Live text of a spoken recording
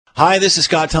Hi, this is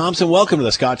Scott Thompson. Welcome to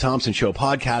the Scott Thompson Show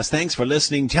podcast. Thanks for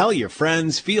listening. Tell your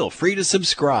friends. Feel free to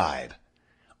subscribe.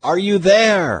 Are you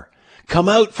there? Come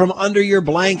out from under your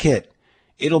blanket.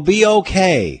 It'll be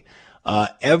okay.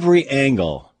 Every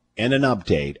angle and an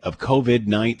update of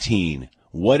COVID-19,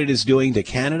 what it is doing to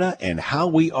Canada and how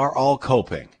we are all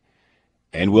coping.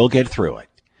 And we'll get through it.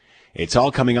 It's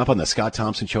all coming up on the Scott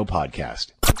Thompson Show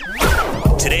podcast.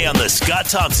 Today on the Scott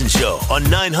Thompson Show on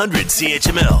 900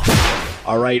 CHML.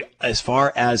 All right, as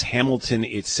far as Hamilton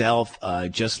itself,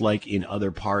 just like in other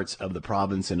parts of the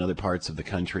province and other parts of the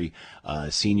country,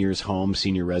 seniors' homes,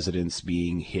 senior residents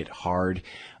being hit hard.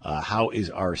 How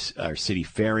is our city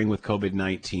faring with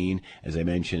COVID-19? As I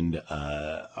mentioned,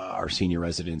 our senior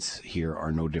residents here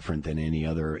are no different than any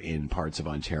other in parts of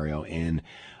Ontario and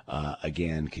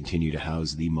again, continue to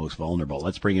house the most vulnerable.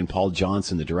 Let's bring in Paul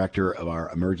Johnson, the director of our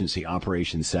Emergency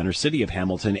Operations Center, City of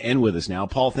Hamilton, and with us now.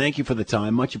 Paul, thank you for the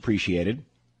time. Much appreciated.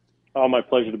 Oh, my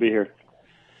pleasure to be here.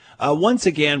 Once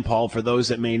again, Paul, for those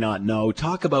that may not know,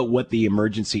 talk about what the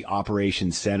Emergency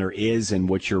Operations Center is and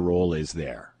what your role is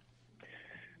there.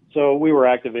 So we were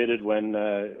activated when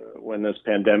this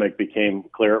pandemic became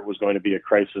clear it was going to be a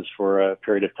crisis for a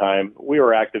period of time. We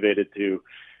were activated to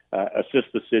assist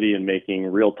the city in making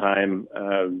real-time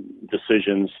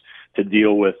decisions to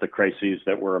deal with the crises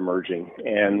that were emerging.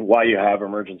 And why you have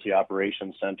emergency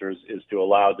operations centers is to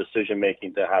allow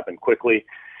decision-making to happen quickly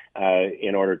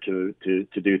in order to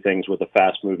do things with a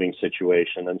fast-moving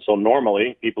situation. And so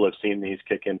normally, people have seen these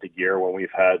kick into gear when we've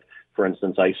had, for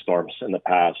instance, ice storms in the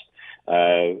past.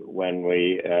 When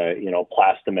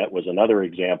Plastomet was another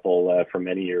example from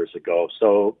many years ago.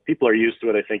 So people are used to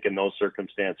it, I think, in those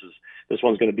circumstances. This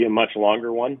one's going to be a much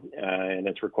longer one, and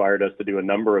it's required us to do a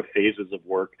number of phases of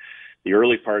work. The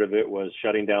early part of it was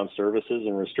shutting down services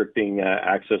and restricting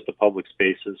access to public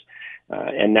spaces.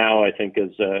 And now I think, as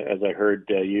I heard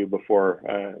you before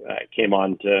I came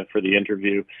on for the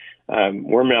interview,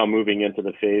 we're now moving into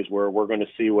the phase where we're going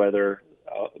to see whether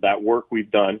that work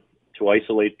we've done to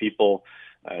isolate people,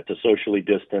 to socially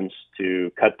distance, to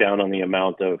cut down on the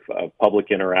amount of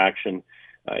public interaction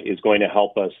is going to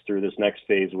help us through this next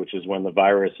phase, which is when the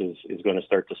virus is going to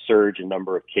start to surge in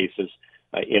number of cases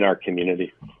in our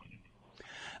community.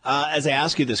 As I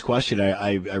ask you this question,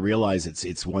 I realize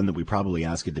it's one that we probably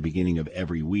ask at the beginning of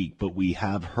every week, but we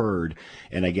have heard,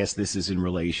 and I guess this is in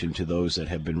relation to those that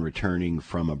have been returning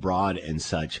from abroad and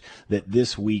such, that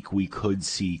this week we could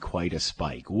see quite a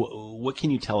spike. What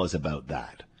can you tell us about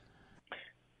that?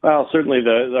 Well, certainly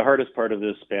the hardest part of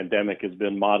this pandemic has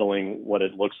been modeling what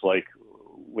it looks like.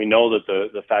 We know that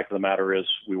the fact of the matter is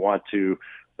we want to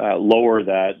lower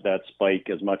that spike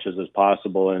as much as is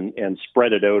possible and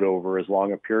spread it out over as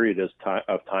long a period of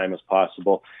time as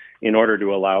possible in order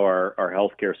to allow our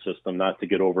healthcare system not to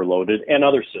get overloaded, and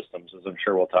other systems, as I'm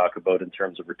sure we'll talk about in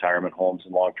terms of retirement homes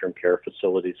and long-term care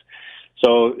facilities.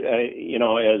 So,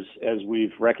 as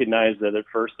we've recognized that at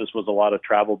first this was a lot of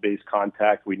travel-based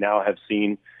contact, we now have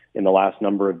seen in the last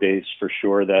number of days for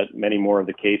sure that many more of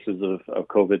the cases of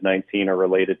COVID-19 are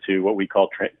related to what we call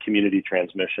community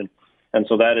transmission. And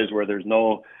so that is where there's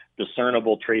no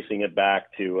discernible tracing it back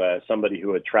to somebody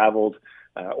who had traveled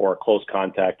or a close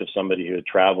contact of somebody who had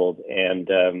traveled. And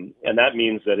that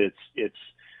means that it's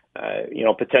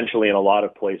potentially in a lot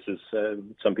of places.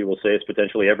 Some people say it's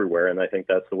potentially everywhere, and I think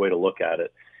that's the way to look at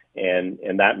it.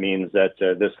 And that means that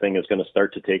this thing is going to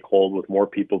start to take hold with more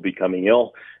people becoming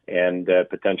ill and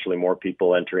potentially more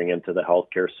people entering into the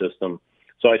healthcare system.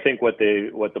 So I think what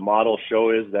the models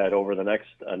show is that over the next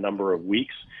number of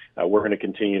weeks, we're going to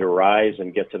continue to rise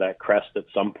and get to that crest at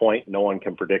some point. No one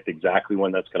can predict exactly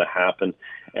when that's going to happen.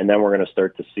 And then we're going to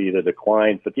start to see the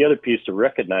decline. But the other piece to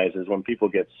recognize is when people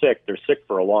get sick, they're sick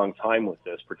for a long time with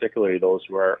this, particularly those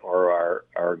who are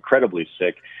incredibly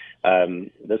sick.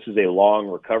 This is a long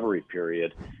recovery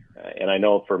period. And I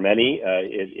know for many,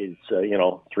 it's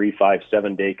 3, 5,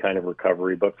 7 day kind of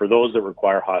recovery. But for those that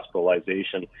require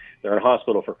hospitalization, they're in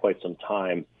hospital for quite some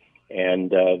time.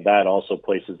 And that also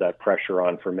places that pressure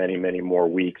on for many, many more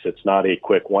weeks. It's not a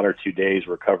quick 1 or 2 days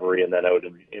recovery and then out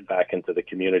and back into the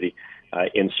community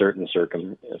in certain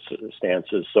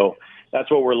circumstances. So that's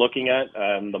what we're looking at.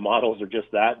 The models are just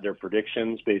that. They're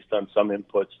predictions based on some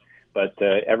inputs. But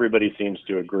everybody seems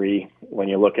to agree when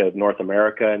you look at North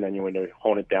America and then when you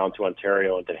hone it down to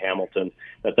Ontario and to Hamilton,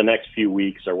 that the next few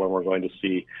weeks are when we're going to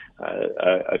see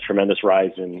a tremendous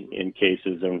rise in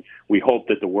cases. And we hope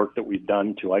that the work that we've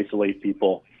done to isolate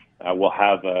people will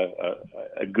have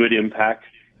a good impact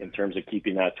in terms of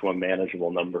keeping that to a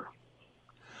manageable number.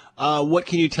 What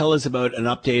can you tell us about an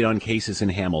update on cases in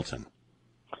Hamilton?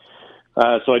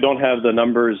 So I don't have the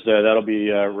numbers. That'll be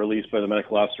released by the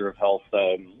medical officer of health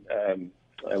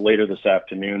later this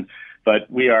afternoon. But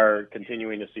we are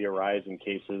continuing to see a rise in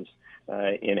cases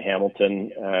in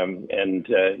Hamilton,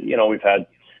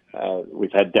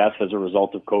 we've had death as a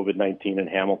result of COVID-19 in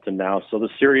Hamilton now. So the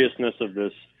seriousness of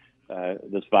this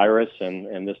virus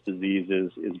and this disease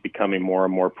is becoming more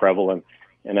and more prevalent.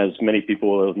 And as many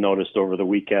people will have noticed over the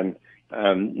weekend,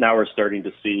 now we're starting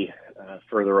to see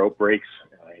further outbreaks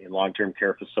in long-term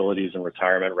care facilities and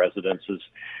retirement residences.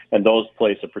 And those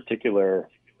place a particular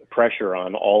pressure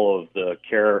on all of the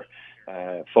care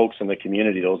folks in the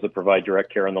community, those that provide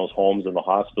direct care in those homes and the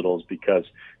hospitals, because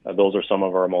those are some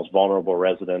of our most vulnerable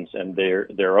residents, and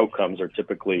their outcomes are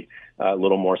typically a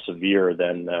little more severe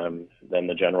than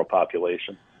the general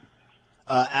population.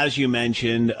 As you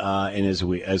mentioned, and as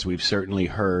we've certainly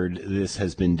heard, this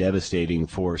has been devastating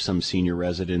for some senior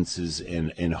residences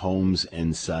and homes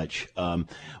and such.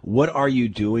 What are you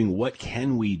doing? What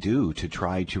can we do to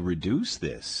try to reduce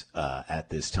this at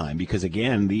this time? Because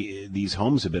again, these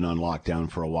homes have been on lockdown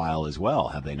for a while as well,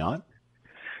 have they not?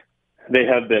 They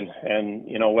have been, and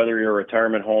whether you're a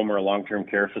retirement home or a long-term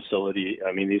care facility,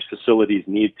 I mean, these facilities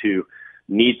need to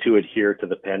adhere to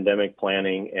the pandemic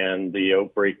planning and the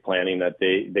outbreak planning that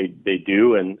they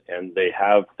do, and they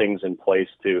have things in place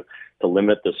to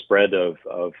limit the spread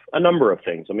of a number of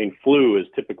things. I mean, flu is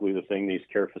typically the thing these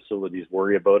care facilities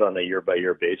worry about on a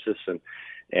year-by-year basis,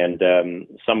 and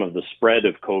some of the spread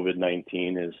of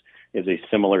COVID-19 is a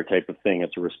similar type of thing.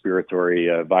 It's a respiratory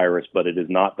virus, but it is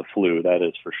not the flu, that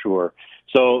is for sure.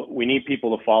 So we need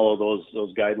people to follow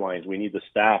those guidelines. We need the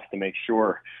staff to make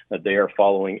sure that they are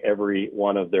following every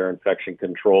one of their infection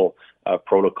control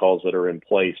protocols that are in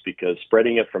place, because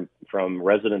spreading it from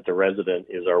resident to resident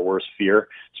is our worst fear.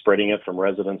 Spreading it from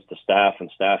residents to staff and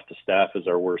staff to staff is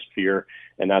our worst fear.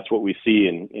 And that's what we see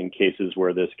in cases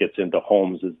where this gets into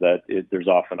homes, is that there's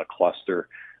often a cluster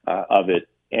of it.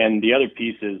 And the other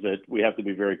piece is that we have to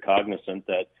be very cognizant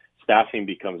that staffing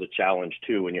becomes a challenge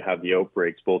too when you have the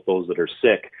outbreaks, both those that are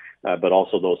sick, but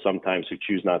also those sometimes who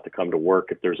choose not to come to work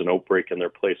if there's an outbreak in their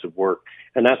place of work.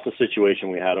 And that's the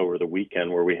situation we had over the weekend,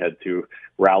 where we had to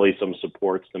rally some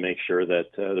supports to make sure that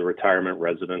the retirement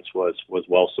residence was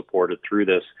well supported through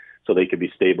this, so they could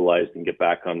be stabilized and get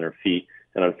back on their feet.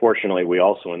 And unfortunately, we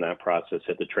also in that process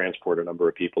had to transport a number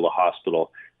of people to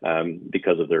hospital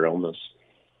because of their illness.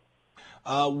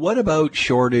 What about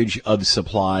shortage of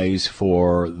supplies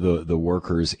for the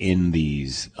workers in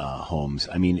these homes?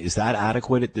 I mean, is that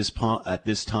adequate at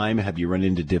this time? Have you run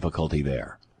into difficulty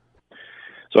there?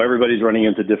 So everybody's running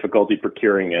into difficulty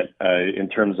procuring it. In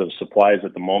terms of supplies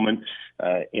at the moment,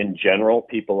 in general,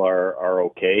 people are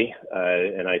okay.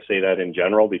 And I say that in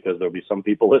general because there'll be some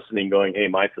people listening going, hey,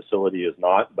 my facility is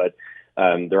not. But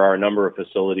there are a number of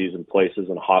facilities and places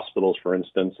and hospitals, for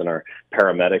instance, and our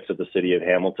paramedics at the city of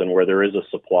Hamilton where there is a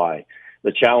supply.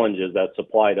 The challenge is that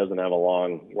supply doesn't have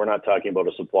we're not talking about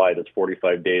a supply that's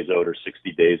 45 days out or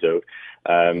 60 days out.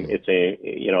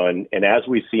 And as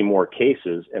we see more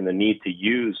cases and the need to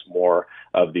use more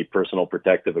of the personal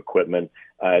protective equipment,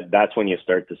 that's when you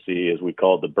start to see, as we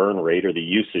call it, the burn rate or the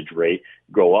usage rate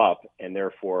go up, and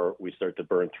therefore we start to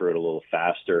burn through it a little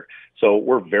faster. So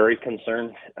we're very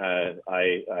concerned.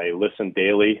 I listen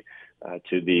daily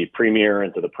to the Premier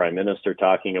and to the Prime Minister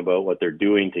talking about what they're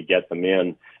doing to get them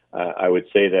in. I would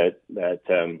say that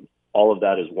all of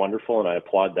that is wonderful, and I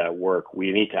applaud that work.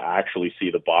 We need to actually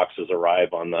see the boxes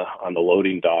arrive on the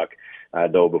loading dock,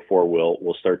 though, before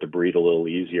we'll start to breathe a little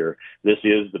easier. This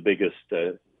is the biggest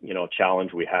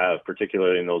challenge we have,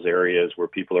 particularly in those areas where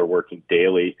people are working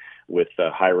daily with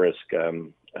high risk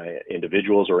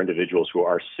individuals or individuals who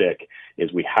are sick,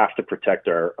 is we have to protect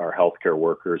our healthcare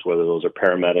workers, whether those are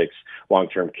paramedics,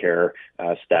 long-term care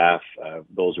staff,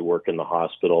 those who work in the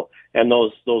hospital, and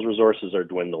those resources are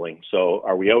dwindling. So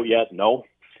are we out yet? No.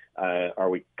 Are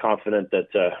we confident that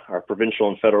our provincial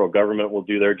and federal government will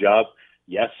do their job?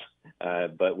 Yes.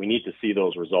 But we need to see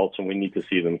those results, and we need to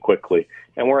see them quickly.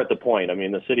 And we're at the point. I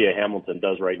mean, the city of Hamilton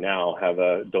does right now have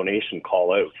a donation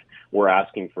call out. We're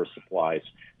asking for supplies.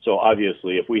 So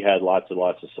obviously, if we had lots and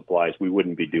lots of supplies, we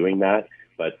wouldn't be doing that.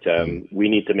 But we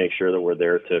need to make sure that we're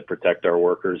there to protect our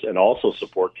workers and also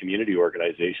support community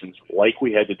organizations like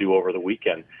we had to do over the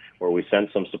weekend, where we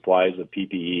sent some supplies of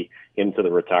PPE into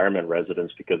the retirement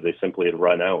residents because they simply had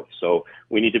run out. So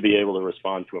we need to be able to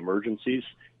respond to emergencies,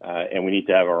 and we need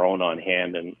to have our own on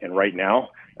hand. And right now,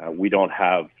 we don't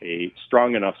have a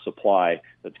strong enough supply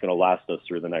that's going to last us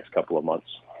through the next couple of months.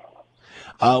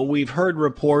 We've heard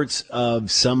reports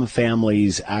of some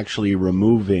families actually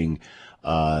removing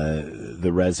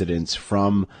the residents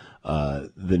from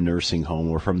the nursing home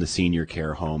or from the senior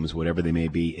care homes, whatever they may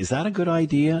be. Is that a good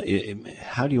idea?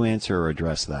 How do you answer or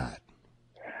address that?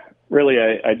 Really,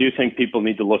 I do think people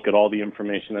need to look at all the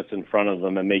information that's in front of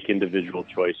them and make individual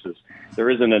choices. There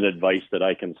isn't an advice that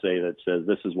I can say that says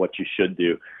this is what you should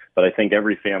do, but I think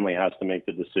every family has to make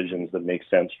the decisions that make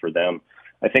sense for them.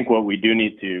 I think what we do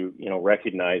need to,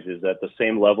 recognize is that the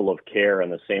same level of care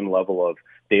and the same level of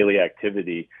daily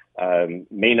activity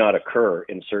may not occur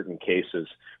in certain cases.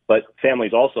 But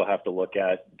families also have to look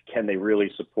at, can they really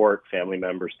support family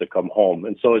members to come home?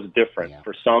 And so it's different. Yeah.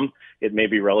 For some, it may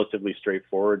be relatively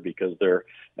straightforward because their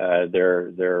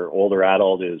older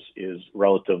adult is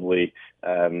relatively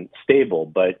stable.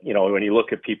 But, when you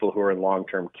look at people who are in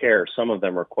long-term care, some of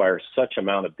them require such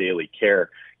amount of daily care.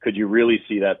 Could you really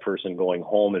see that person going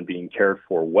home and being cared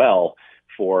for well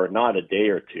for not a day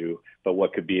or two, but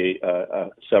what could be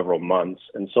several months?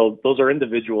 And so those are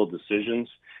individual decisions.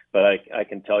 But I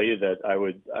can tell you that I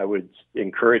would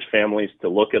encourage families to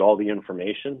look at all the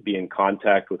information, be in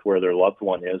contact with where their loved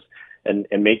one is, and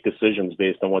make decisions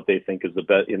based on what they think is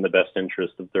in the best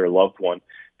interest of their loved one.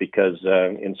 Because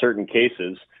in certain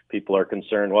cases, people are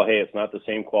concerned, well, hey, it's not the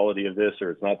same quality of this,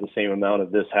 or it's not the same amount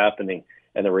of this happening.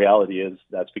 And the reality is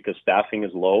that's because staffing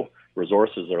is low,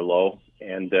 resources are low,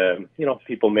 and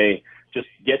people may just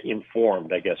get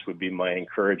informed, I guess would be my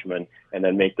encouragement, and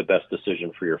then make the best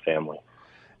decision for your family.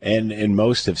 And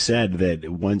most have said that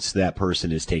once that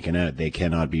person is taken out, they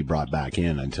cannot be brought back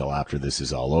in until after this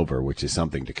is all over, which is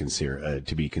something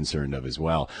to be concerned of as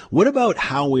well. What about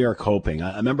how we are coping?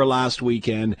 I remember last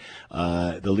weekend,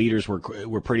 the leaders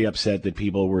were pretty upset that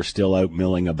people were still out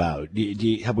milling about.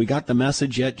 Have we got the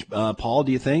message yet, Paul,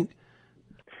 do you think?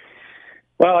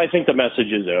 Well, I think the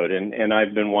message is out, and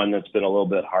I've been one that's been a little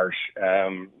bit harsh.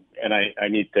 And I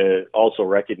need to also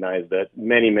recognize that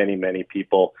many, many, many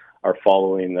people are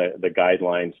following the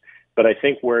guidelines. But I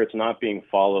think where it's not being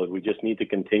followed, we just need to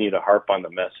continue to harp on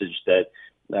the message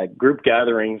that group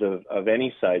gatherings of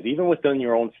any size, even within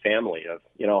your own family, of,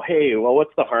 hey, well,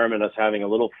 what's the harm in us having a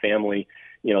little family,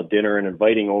 dinner and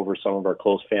inviting over some of our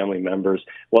close family members?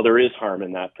 Well, there is harm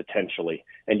in that potentially,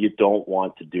 and you don't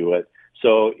want to do it.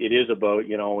 So it is about,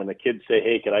 when the kids say,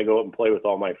 hey, can I go out and play with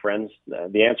all my friends?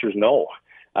 The answer is no.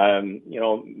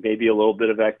 Maybe a little bit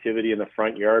of activity in the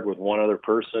front yard with one other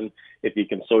person, if you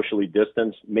can socially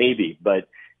distance, maybe. But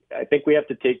I think we have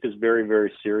to take this very,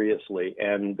 very seriously.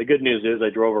 And the good news is I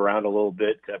drove around a little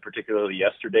bit, particularly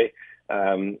yesterday,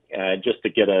 just to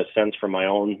get a sense for my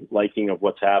own liking of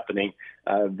what's happening.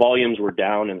 Volumes were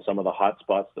down in some of the hot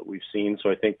spots that we've seen,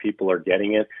 so I think people are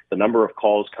getting it. The number of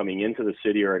calls coming into the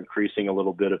city are increasing a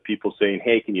little bit, of people saying,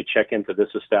 hey, can you check into this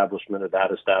establishment or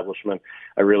that establishment?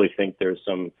 I really think there's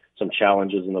some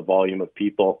challenges in the volume of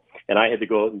people. And I had to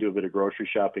go out and do a bit of grocery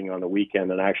shopping on the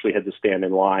weekend, and I actually had to stand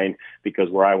in line because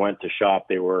where I went to shop,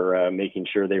 they were making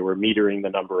sure they were metering the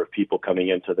number of people coming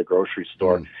into the grocery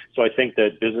store. So I think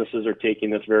that businesses are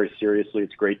taking this very seriously.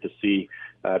 It's great to see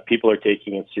people are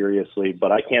taking it seriously,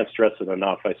 but I can't stress it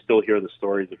enough. I still hear the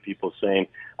stories of people saying,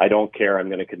 I don't care, I'm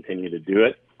going to continue to do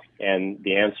it. And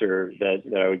the answer that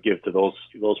I would give to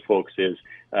those folks is,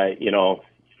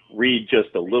 read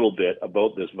just a little bit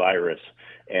about this virus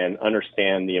and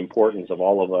understand the importance of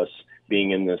all of us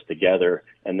being in this together,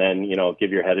 and then,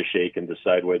 give your head a shake and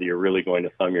decide whether you're really going to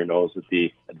thumb your nose at the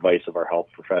advice of our health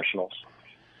professionals.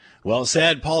 Well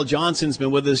said. Paul Johnson's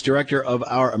been with us, director of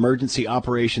our Emergency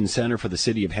Operations Center for the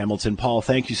City of Hamilton. Paul,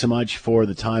 thank you so much for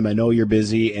the time. I know you're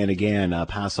busy, and again,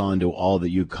 pass on to all that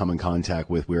you come in contact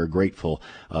with. We are grateful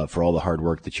for all the hard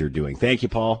work that you're doing. Thank you,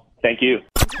 Paul. Thank you.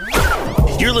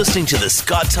 You're listening to the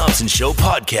Scott Thompson Show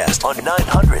podcast on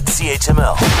 900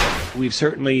 CHML. We've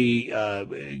certainly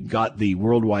got the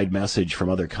worldwide message from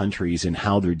other countries in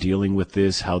how they're dealing with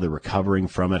this, how they're recovering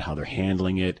from it, how they're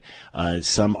handling it.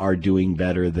 Some are doing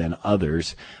better than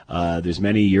others. There's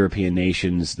many European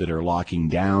nations that are locking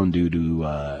down due to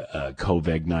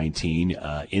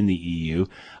COVID-19 in the EU.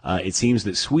 It seems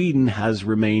that Sweden has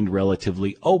remained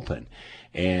relatively open.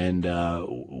 And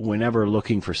whenever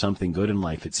looking for something good in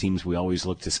life, it seems we always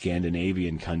look to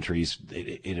Scandinavian countries.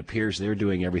 It appears they're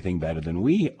doing everything better than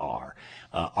we are.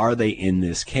 Are they in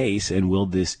this case, and will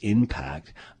this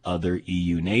impact other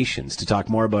EU nations? To talk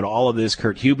more about all of this,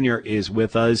 Kurt Huebner is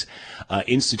with us,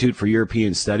 Institute for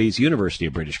European Studies, University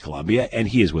of British Columbia, and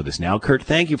he is with us now. Kurt,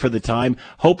 thank you for the time.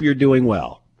 Hope you're doing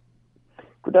well.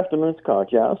 Good afternoon, Scott.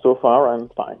 Yeah, so far I'm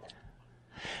fine.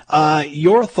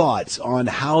 Your thoughts on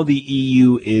how the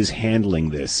EU is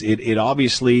handling this? It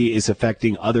obviously is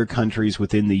affecting other countries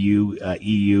within the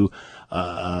EU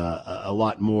a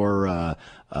lot more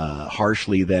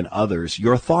harshly than others.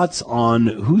 Your thoughts on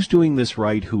who's doing this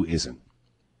right, who isn't?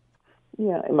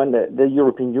 Yeah, I mean, the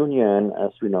European Union,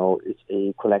 as we know, is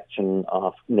a collection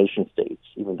of nation states,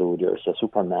 even though there's a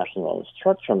supranational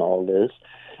structure in all this.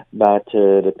 But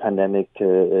the pandemic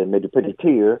made it pretty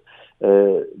clear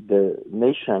the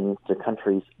nations, the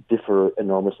countries differ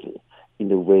enormously in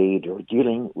the way they're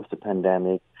dealing with the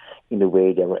pandemic, in the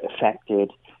way they were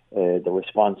affected, the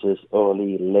responses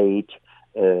early, late,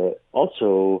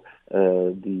 also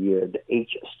the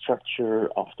age structure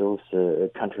of those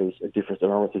countries differs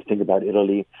enormously. Think about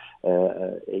Italy,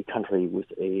 a country with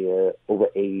a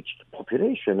overaged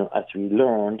population. As we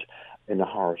learned in a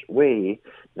harsh way,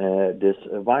 this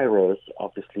virus,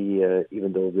 obviously,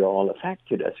 even though we're all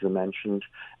affected, as you mentioned,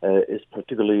 is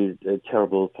particularly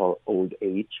terrible for old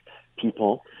age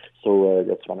people. So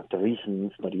that's one of the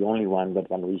reasons, not the only one, but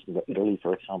one reason that Italy,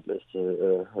 for example, is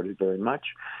hurt it very much.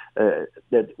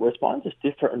 The responses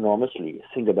differ enormously.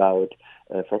 Think about,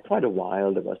 for quite a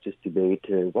while, there was this debate,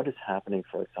 what is happening,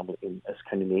 for example, in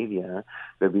Scandinavia,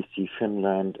 where we see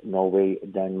Finland, Norway,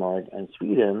 Denmark, and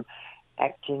Sweden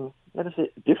acting, let us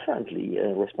say, differently,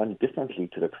 responding differently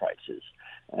to the crisis.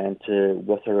 And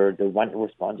whether the one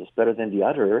response is better than the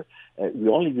other, we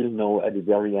only will know at the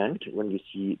very end when we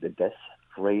see the death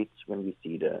rates, when we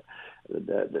see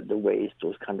the ways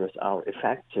those countries are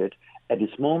affected. At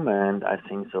this moment, I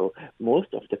think so,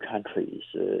 most of the countries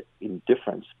in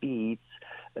different speeds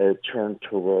turn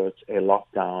towards a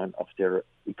lockdown of their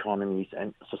economies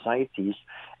and societies.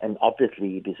 And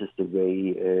obviously, this is the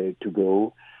way to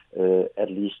go. At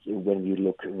least when we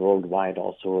look worldwide,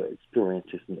 also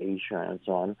experiences in Asia and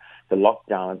so on, the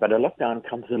lockdown. But a lockdown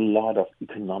comes with a lot of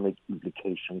economic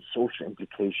implications, social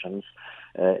implications,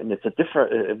 and it's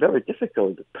a very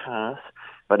difficult path,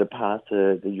 but a path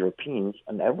the Europeans,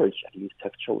 on average at least,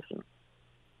 have chosen.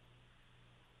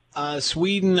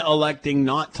 Sweden electing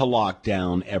not to lock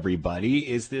down everybody.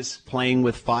 Is this playing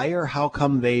with fire? How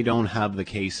come they don't have the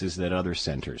cases that other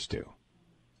centers do?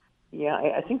 Yeah,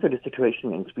 I think that the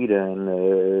situation in Sweden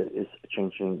is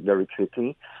changing very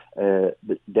quickly.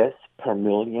 The deaths per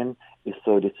million is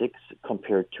 36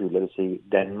 compared to, let us say,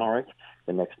 Denmark,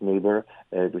 the next neighbor,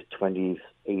 with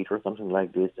 28 or something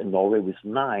like this, and Norway with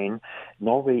 9.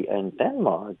 Norway and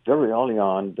Denmark, very early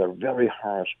on, they're very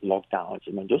harsh lockdowns.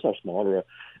 I mean, those are smaller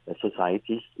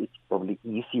societies. It's probably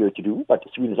easier to do, but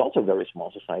Sweden is also a very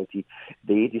small society.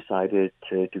 They decided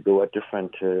to go a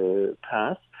different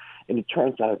path. And it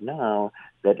turns out now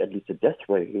that at least the death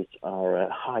rates are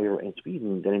higher in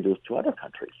Sweden than in those two other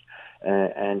countries.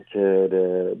 And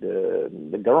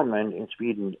the government in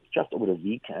Sweden, just over the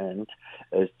weekend,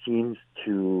 seems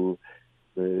to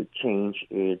change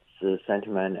its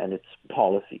sentiment and its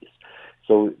policies.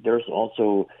 So there's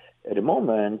also, at the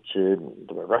moment,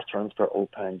 the restaurants were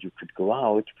open, you could go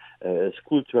out,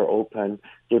 schools were open.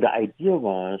 So the idea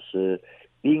was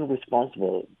being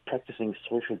responsible, practicing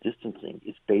social distancing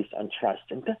is based on trust.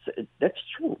 And that's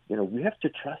true. You know, we have to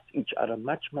trust each other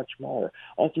much, much more.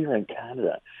 Also here in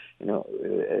Canada, you know,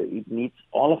 it needs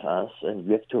all of us, and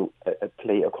we have to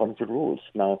play according to rules.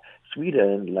 Now,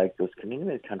 Sweden, like those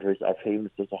Scandinavian countries, are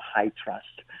famous as high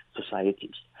trust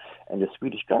societies. And the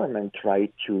Swedish government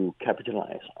tried to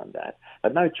capitalize on that.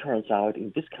 But now it turns out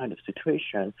in this kind of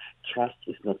situation, trust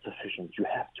is not sufficient. You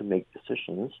have to make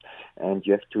decisions, and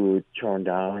you have to turn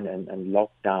down and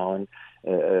lock down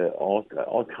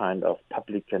all kind of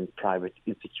public and private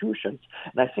institutions.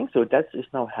 And I think so that is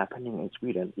now happening in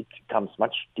Sweden. It comes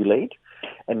much delayed,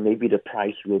 and maybe the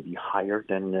price will be higher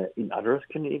than in other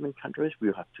Scandinavian countries.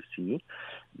 We'll have to see.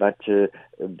 But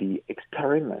the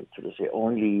experiment, so to say,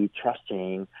 only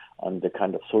trusting on the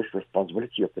kind of social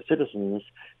responsibility of the citizens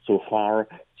so far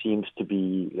seems to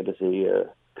be, let us say,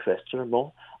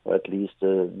 questionable, or at least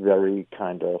very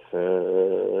kind of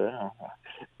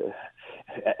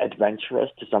adventurous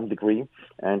to some degree.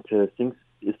 And things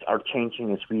are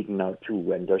changing in Sweden now too,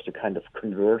 when there's a kind of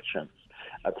convergence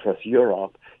across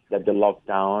Europe that the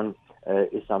lockdown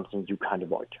is something you can't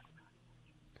avoid.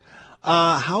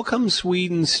 How come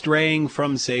Sweden straying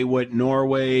from, say, what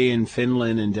Norway and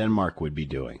Finland and Denmark would be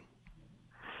doing?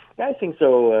 Yeah, I think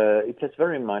so. It has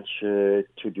very much to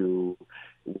do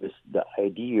with the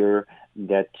idea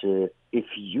that if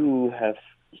you have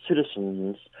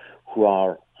citizens who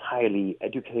are highly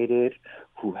educated,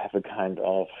 who have a kind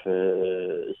of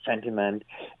sentiment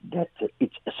that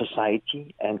it's a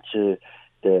society, and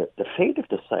the fate of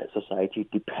the society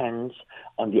depends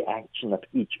on the action of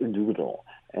each individual.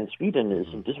 And Sweden is,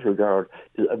 in this regard,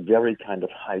 a very kind of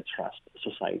high trust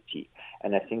society.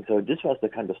 And I think so this was the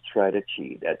kind of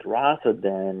strategy that rather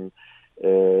than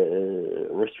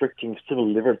restricting civil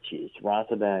liberties,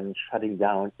 rather than shutting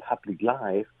down public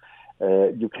life,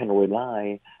 you can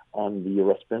rely on the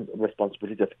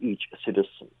responsibility of each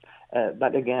citizen.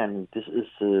 But again, this is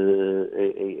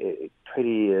a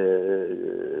pretty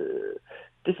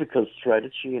difficult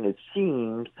strategy, and it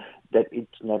seems that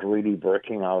it's not really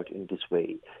working out in this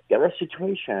way. There are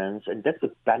situations, and that's a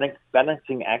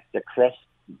balancing act across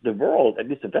the world, at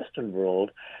least the Western world,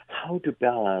 how to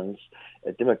balance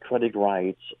democratic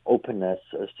rights, openness,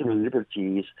 civil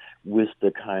liberties with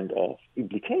the kind of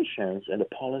implications and the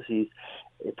policies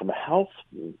from a health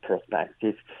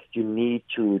perspective you need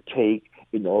to take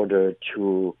in order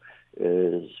to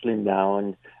slim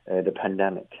down the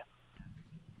pandemic.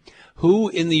 Who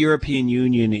in the European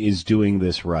Union is doing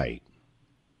this right?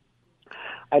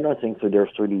 I don't think so. There's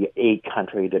really a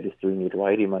country that is doing it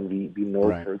right. I mean, we know,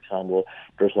 right. For example,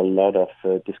 there's a lot of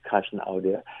discussion out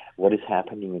there. What is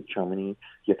happening in Germany?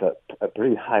 You have a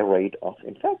very high rate of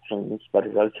infections, but a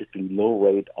relatively low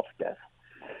rate of death.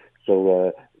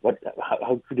 So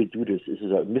how could they do this? Is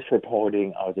it a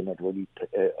misreporting? Are they not really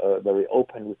very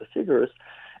open with the figures?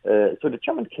 So the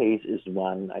German case is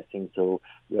one, I think. So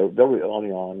very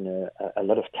early on, a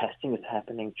lot of testing is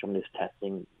happening. Germany is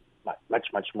testing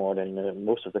much more than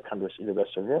most of the countries in the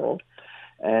Western world.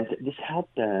 And this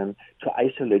helped them to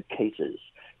isolate cases,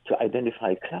 to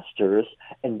identify clusters,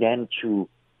 and then to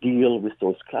deal with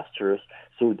those clusters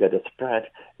so that the spread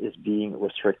is being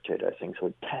restricted, I think.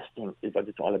 So testing is what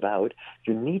it's all about.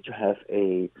 You need to have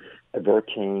a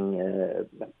working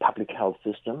public health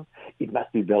system. It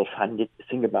must be well funded.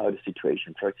 Think about the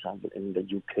situation, for example, in the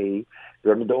UK,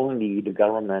 where not only the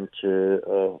government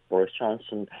of Boris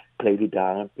Johnson played it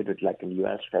down, put it like in the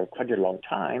US for quite a long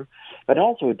time, but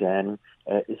also then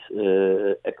is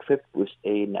equipped with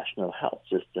a national health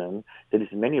system that is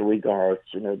in many regards,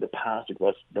 the past it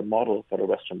was the model for the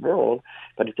Western world,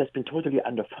 but it has been totally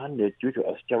underfunded due to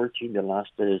austerity in the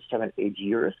last 7-8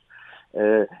 years.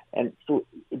 And so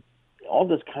all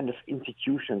those kind of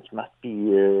institutions must be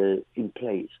in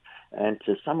place. And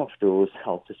some of those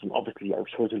health systems obviously are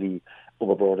totally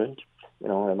overburdened.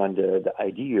 The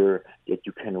idea that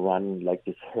you can run like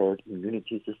this herd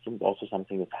immunity system, also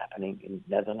something that's happening in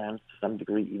Netherlands to some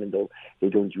degree, even though they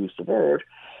don't use the word.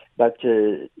 But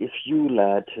if you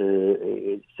let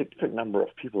a significant number of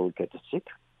people get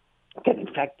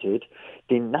infected,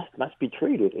 they must be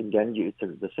treated. And then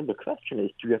the simple question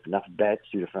is, do you have enough beds?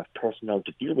 Do you have enough personnel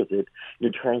to deal with it?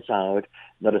 And it turns out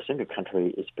not a single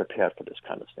country is prepared for this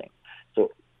kind of thing.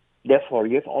 So therefore,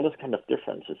 you have all those kind of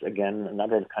differences. Again,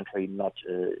 another country, not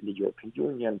in the European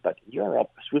Union, but in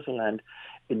Europe, Switzerland,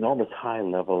 enormous high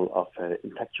level of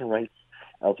infection rates,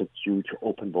 also due to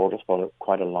open borders for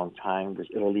quite a long time, with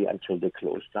Italy until they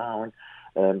closed down.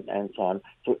 And so on.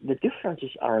 So the differences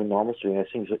are enormous. I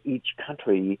think so each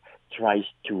country tries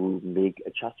to make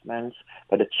adjustments,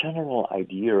 but the general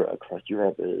idea across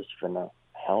Europe is from a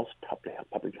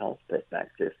public health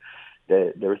perspective,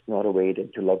 there is not a way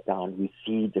to lock down. We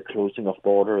see the closing of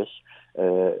borders,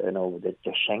 the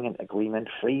Schengen Agreement,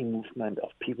 free movement of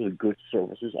people, goods,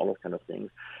 services, all those kind of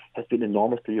things, has been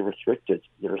enormously restricted.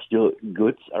 There are still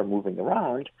goods are moving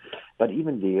around, but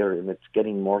even there, it's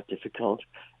getting more difficult.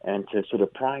 And so the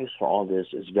price for all this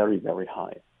is very, very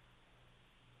high.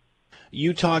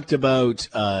 You talked about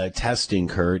testing,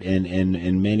 Kurt,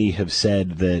 and many have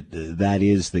said that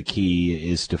is the key,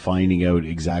 is to finding out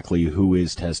exactly who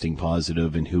is testing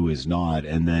positive and who is not,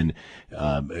 and then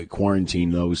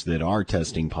quarantine those that are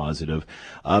testing positive.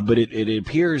 But it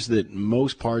appears that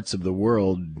most parts of the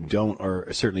world don't,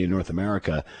 or certainly in North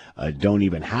America, don't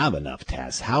even have enough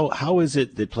tests. How is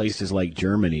it that places like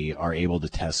Germany are able to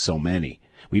test so many?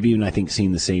 We've even, I think,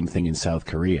 seen the same thing in South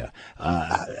Korea.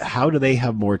 How do they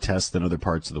have more tests than other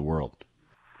parts of the world?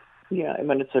 Yeah,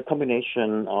 it's a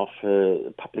combination of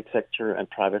public sector and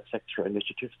private sector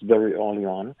initiatives very early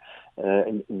on.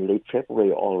 In late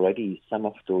February already, some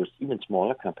of those even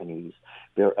smaller companies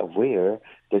were aware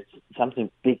that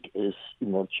something big is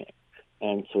emerging.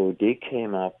 And so they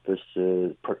came up with,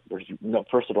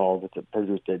 first of all,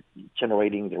 with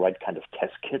generating the right kind of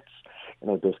test kits.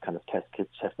 Those kind of test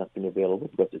kits have not been available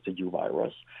because it's a new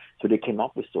virus. So they came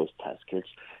up with those test kits.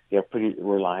 They are pretty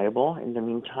reliable in the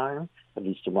meantime, at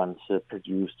least the ones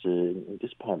produced in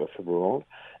this part of the world.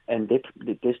 And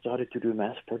they started to do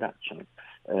mass production.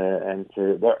 And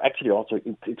we're actually also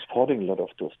exporting a lot of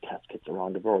those test kits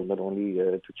around the world, not only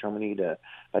to Germany,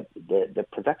 but the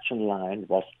production line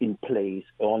was in place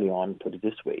early on, put it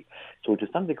this way. So to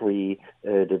some degree,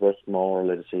 there was more,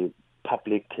 let's say,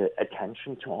 public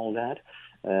attention to all that.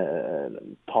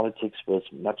 Politics was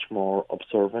much more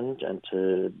observant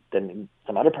than in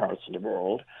some other parts of the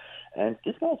world. And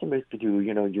this also makes you do,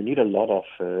 you need a lot of,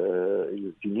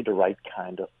 you need the right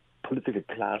kind of political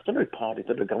class, not only parties,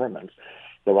 not the governments,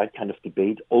 the right kind of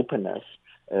debate, openness.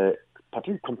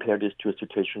 Particularly compare this to a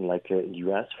situation like in the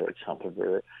U.S., for example,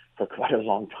 where for quite a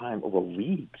long time, over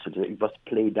weeks, it was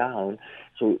played down.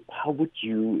 So how would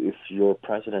you, if your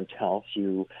president tells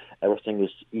you everything is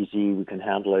easy, we can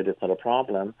handle it, it's not a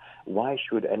problem, why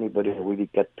should anybody really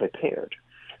get prepared?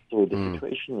 So the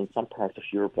situation in some parts of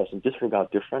Europe was in this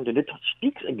regard different, and it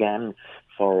speaks again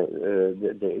for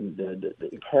the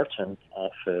importance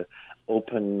of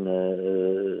open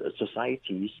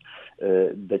societies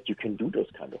that you can do those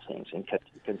kind of things and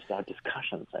can start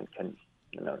discussions and can,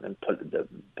 the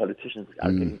politicians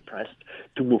are getting pressed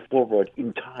to move forward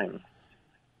in time.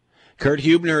 Kurt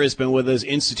Huebner has been with us,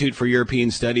 Institute for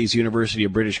European Studies, University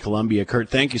of British Columbia. Kurt,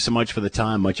 thank you so much for the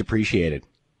time. Much appreciated.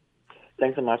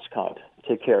 Thanks so much, Scott.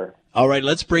 Take care. All right,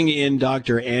 let's bring in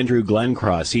Dr. Andrew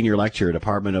Glencross, Senior Lecturer,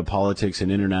 Department of Politics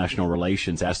and International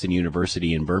Relations, Aston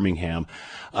University in Birmingham.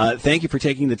 Thank you for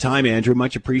taking the time, Andrew.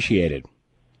 Much appreciated.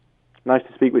 Nice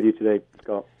to speak with you today,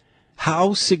 Scott.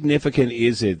 How significant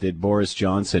is it that Boris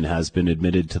Johnson has been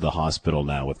admitted to the hospital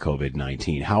now with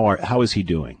COVID-19? How is he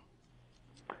doing?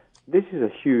 This is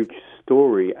a huge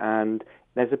story, and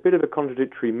there's a bit of a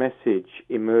contradictory message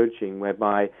emerging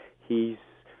whereby he's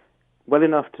well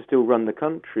enough to still run the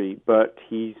country, but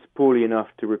he's poorly enough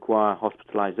to require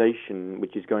hospitalization,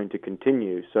 which is going to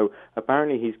continue. So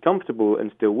apparently he's comfortable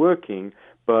and still working,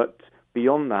 but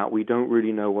beyond that, we don't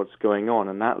really know what's going on,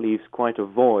 and that leaves quite a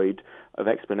void of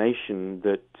explanation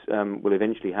that will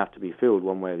eventually have to be filled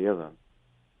one way or the other.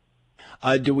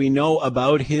 Do we know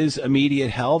about his immediate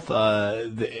health?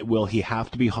 Will he have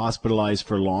to be hospitalized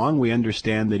for long? We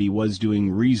understand that he was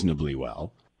doing reasonably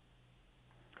well.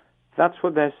 That's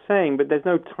what they're saying, but there's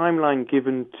no timeline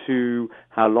given to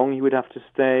how long he would have to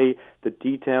stay. The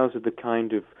details of the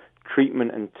kind of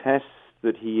treatment and tests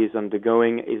that he is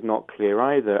undergoing is not clear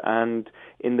either. And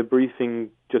in the briefing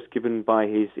just given by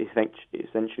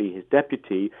essentially his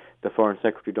deputy, the Foreign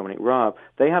Secretary Dominic Raab,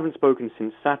 they haven't spoken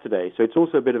since Saturday. So it's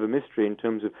also a bit of a mystery in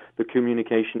terms of the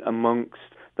communication amongst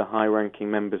the high-ranking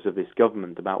members of this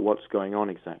government about what's going on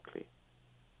exactly.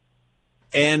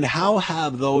 And how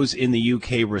have those in the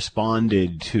UK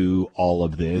responded to all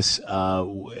of this?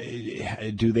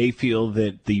 Do they feel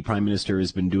that the Prime Minister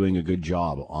has been doing a good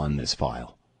job on this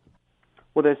file?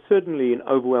 Well, there's certainly an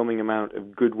overwhelming amount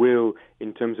of goodwill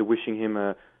in terms of wishing him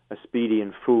a speedy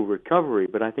and full recovery,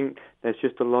 but I think there's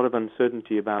just a lot of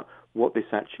uncertainty about what this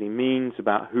actually means,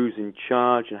 about who's in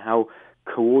charge and how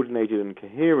coordinated and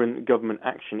coherent government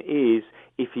action is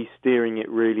if he's steering it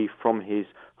really from his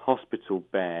hospital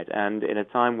bed. And in a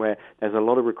time where there's a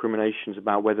lot of recriminations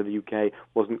about whether the UK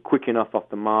wasn't quick enough off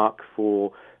the mark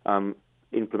for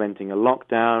implementing a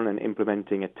lockdown and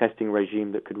implementing a testing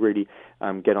regime that could really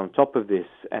get on top of this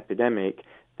epidemic,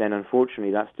 then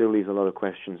unfortunately that still leaves a lot of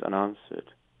questions unanswered.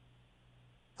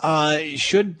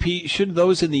 Should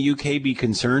those in the UK be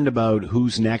concerned about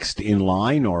who's next in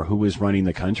line or who is running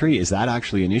the country? Is that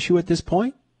actually an issue at this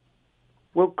point?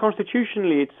 Well,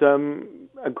 constitutionally it's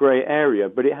a grey area,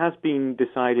 but it has been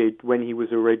decided when he was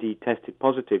already tested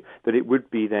positive that it would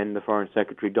be then the Foreign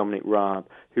Secretary Dominic Raab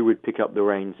who would pick up the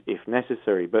reins if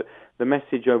necessary. But the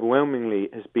message overwhelmingly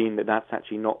has been that that's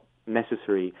actually not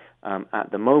necessary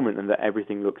at the moment, and that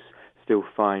everything looks still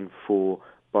fine for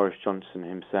Boris Johnson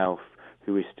himself,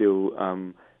 who is still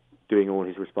doing all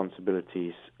his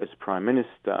responsibilities as Prime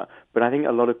Minister. But I think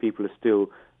a lot of people are still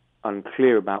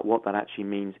unclear about what that actually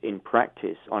means in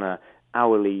practice on an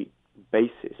hourly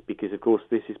basis, because of course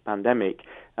this is pandemic,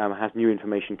 has new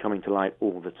information coming to light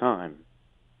all the time.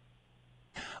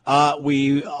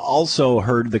 We also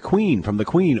heard from the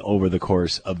Queen over the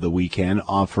course of the weekend,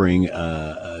 offering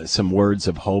some words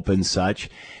of hope and such,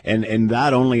 and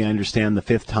that only, I understand, the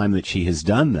fifth time that she has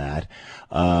done that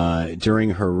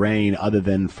during her reign, other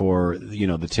than for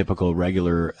the typical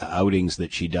regular outings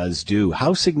that she does do.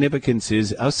 How significant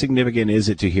is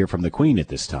it to hear from the Queen at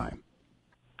this time?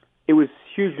 It was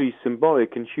hugely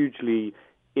symbolic and hugely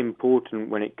important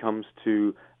when it comes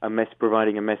to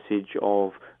providing a message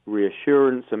of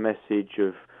reassurance, a message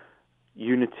of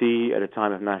unity at a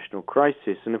time of national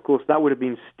crisis. And of course that would have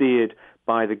been steered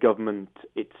by the government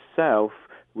itself,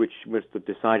 which must have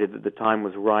decided that the time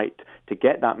was right to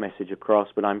get that message across.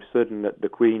 But I'm certain that the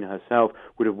Queen herself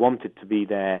would have wanted to be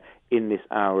there in this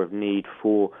hour of need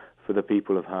for the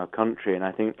people of her country. And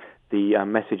I think the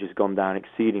message has gone down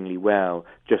exceedingly well,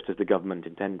 just as the government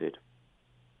intended.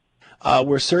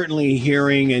 We're certainly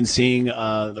hearing and seeing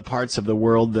the parts of the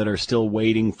world that are still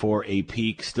waiting for a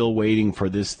peak, still waiting for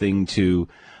this thing to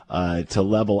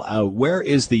level out. Where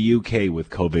is the UK with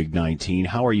COVID-19?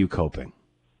 How are you coping?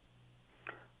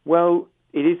 Well,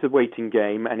 it is a waiting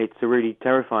game, and it's a really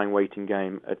terrifying waiting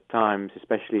game at times,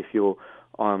 especially if you're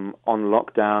on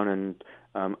lockdown and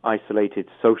isolated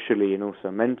socially and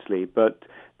also mentally. But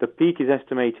the peak is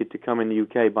estimated to come in the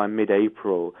UK by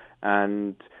mid-April,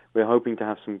 and we're hoping to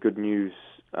have some good news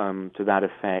to that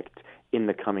effect in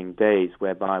the coming days,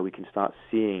 whereby we can start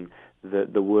seeing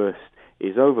the worst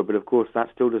is over. But of course, that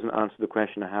still doesn't answer the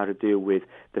question of how to deal with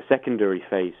the secondary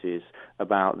phases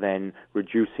about then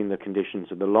reducing the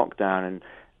conditions of the lockdown and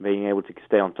being able to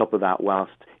stay on top of that,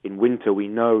 whilst in winter we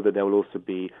know that there will also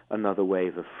be another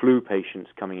wave of flu patients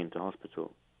coming into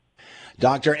hospital.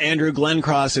 Dr. Andrew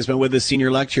Glencross has been with us, Senior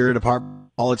Lecturer, Department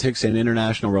of Politics and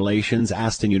International Relations,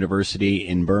 Aston University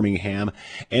in Birmingham.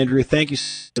 Andrew, thank you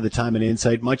for the time and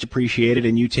insight. Much appreciated,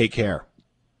 and you take care.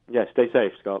 Yeah, stay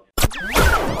safe, Scott.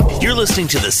 You're listening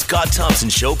to the Scott Thompson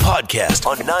Show podcast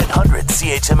on 900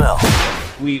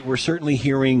 CHML. We're certainly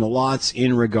hearing lots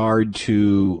in regard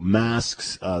to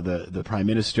masks. The Prime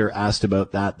Minister asked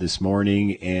about that this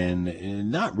morning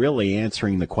and not really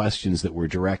answering the questions that were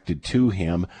directed to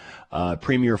him.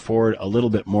 Premier Ford a little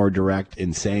bit more direct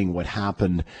in saying what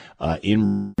happened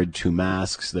in regard to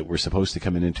masks that were supposed to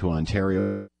come into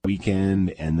Ontario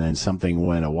weekend, and then something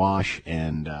went awash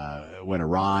and went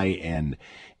awry,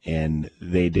 and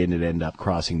they didn't end up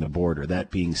crossing the border.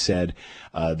 That being said,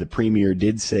 the Premier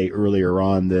did say earlier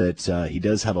on that he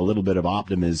does have a little bit of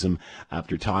optimism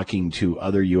after talking to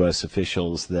other U.S.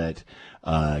 officials that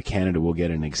Canada will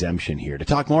get an exemption here. To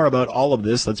talk more about all of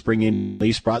this, let's bring in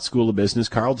the Sprott School of Business,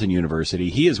 Carleton University.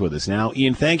 He is with us now.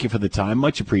 Ian, thank you for the time.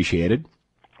 Much appreciated.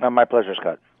 My pleasure,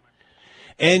 Scott.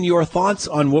 And your thoughts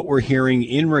on what we're hearing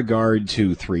in regard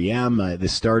to 3M.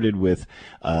 This started with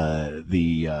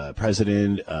the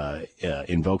president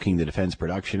invoking the Defense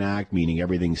Production Act, meaning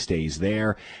everything stays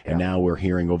there. And now we're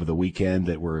hearing over the weekend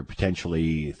that we're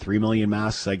potentially 3 million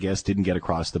masks, I guess, didn't get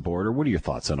across the border. What are your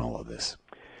thoughts on all of this?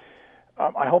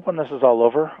 I hope when this is all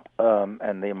over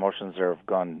and the emotions have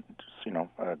gone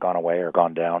away or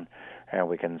gone down, and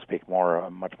we can speak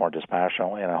much more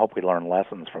dispassionately, and I hope we learn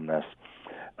lessons from this.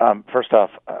 First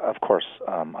off, of course,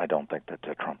 I don't think that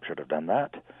Trump should have done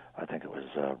that. I think it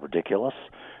was ridiculous.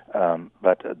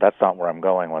 But that's not where I'm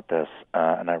going with this.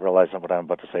 And I realize that what I'm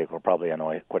about to say will probably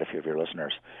annoy quite a few of your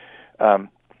listeners.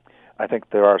 I think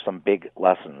there are some big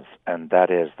lessons, and that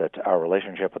is that our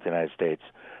relationship with the United States,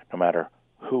 no matter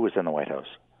who is in the White House,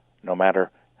 no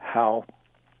matter how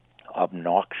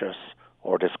obnoxious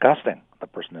or disgusting the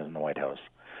person is in the White House,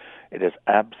 it is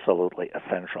absolutely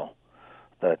essential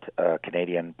that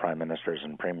Canadian prime ministers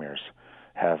and premiers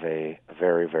have a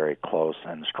very, very close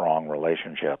and strong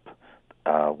relationship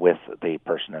with the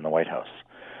person in the White House.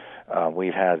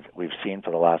 We've seen for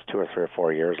the last 2 or 3 or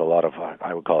 4 years a lot of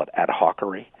I would call it ad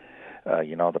hocery.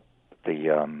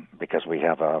 Because we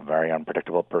have a very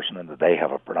unpredictable person, and they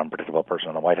have an unpredictable person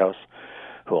in the White House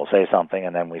who will say something,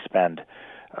 and then we spend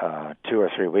 2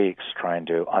 or 3 weeks trying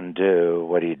to undo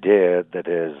what he did that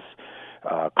is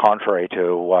contrary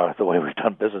to the way we've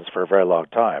done business for a very long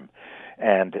time.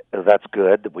 And that's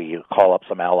good. We call up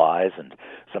some allies, and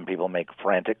some people make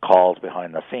frantic calls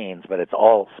behind the scenes, but it's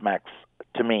all smacks,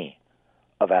 to me,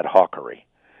 of ad hocery.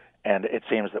 And it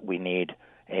seems that we need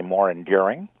a more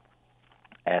enduring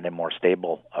and a more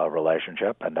stable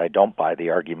relationship, and I don't buy the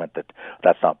argument that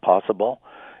that's not possible.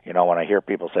 You know, when I hear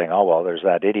people saying, oh, well, there's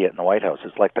that idiot in the White House,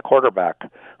 it's like the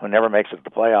quarterback who never makes it to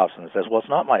the playoffs and says, well, it's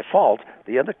not my fault.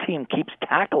 The other team keeps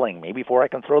tackling me before I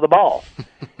can throw the ball.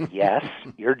 Yes,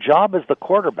 your job as the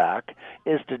quarterback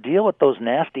is to deal with those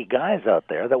nasty guys out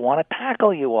there that want to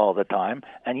tackle you all the time,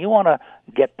 and you want to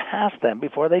get past them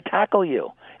before they tackle you.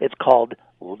 It's called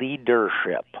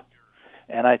leadership.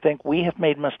 And I think we have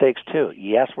made mistakes, too.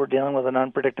 Yes, we're dealing with an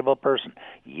unpredictable person.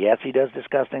 Yes, he does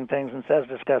disgusting things and says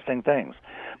disgusting things.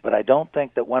 But I don't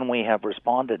think that when we have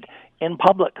responded in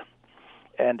public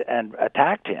and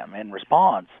attacked him in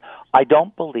response, I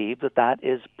don't believe that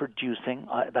is producing,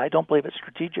 I don't believe it's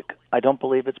strategic. I don't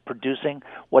believe it's producing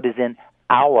what is in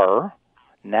our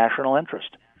national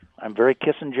interest. I'm very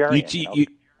Kissingerian.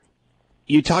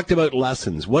 You talked about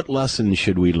lessons. What lessons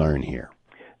should we learn here?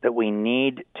 That we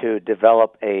need to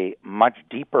develop a much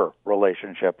deeper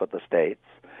relationship with the states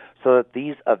so that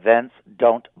these events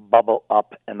don't bubble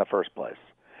up in the first place.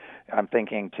 I'm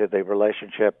thinking to the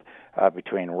relationship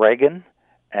between Reagan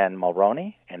and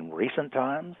Mulroney in recent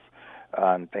times.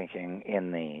 I'm thinking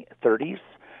in the 30s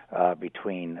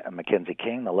between Mackenzie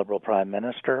King, the Liberal Prime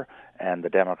Minister, and the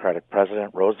Democratic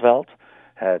President Roosevelt,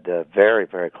 had very,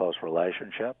 very close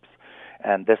relationships.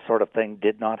 And this sort of thing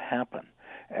did not happen.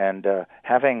 And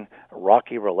having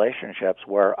rocky relationships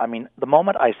where, the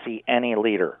moment I see any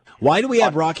leader... Why do we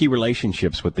have rocky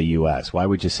relationships with the U.S.? Why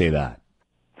would you say that?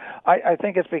 I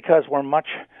think it's because we're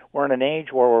in an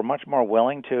age where we're much more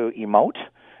willing to emote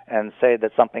and say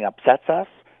that something upsets us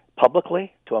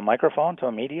publicly to a microphone, to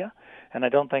a media, and I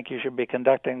don't think you should be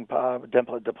conducting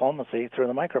diplomacy through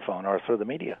the microphone or through the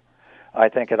media. I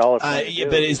think it all. But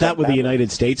is that with the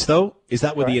United States, though? Is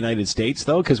that with the United States,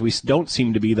 though? Because we don't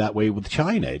seem to be that way with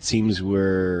China. It seems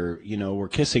we're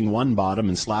kissing one bottom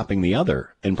and slapping the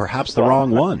other, and perhaps the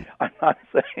wrong one. I'm not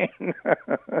saying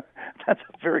that's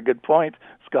a very good point,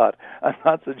 Scott. I'm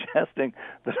not suggesting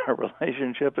that our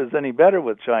relationship is any better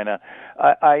with China.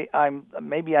 I'm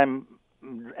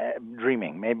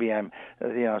dreaming. Maybe I'm,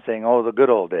 saying, oh, the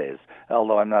good old days,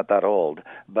 although I'm not that old.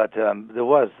 But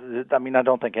I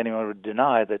don't think anyone would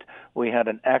deny that we had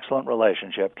an excellent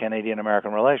relationship,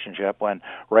 Canadian-American relationship, when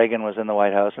Reagan was in the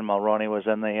White House and Mulroney was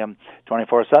in the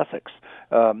 24 Sussex.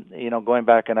 Going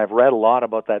back, and I've read a lot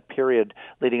about that period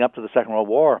leading up to the Second World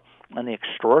War and the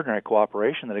extraordinary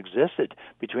cooperation that existed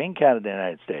between Canada and the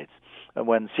United States.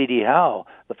 When C.D. Howe,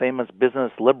 the famous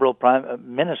business liberal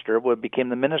prime minister, became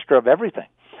the minister of everything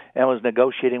and was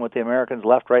negotiating with the Americans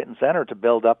left, right, and center to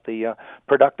build up the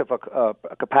productive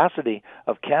capacity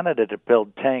of Canada to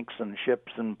build tanks and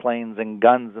ships and planes and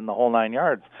guns and the whole nine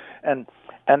yards. And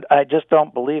I just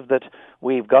don't believe that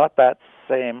we've got that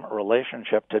same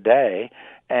relationship today.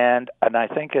 And I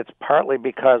think it's partly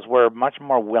because we're much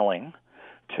more willing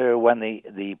to, when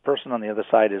the person on the other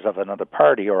side is of another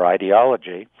party or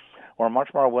ideology, we're much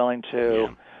more willing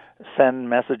to send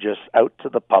messages out to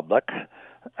the public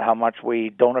how much we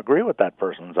don't agree with that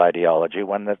person's ideology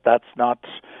when that's not.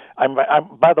 I'm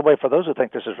by the way, for those who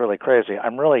think this is really crazy,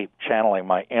 I'm really channeling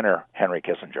my inner Henry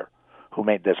Kissinger, who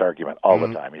made this argument all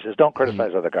the time. He says, don't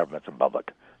criticize other governments in public.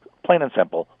 Plain and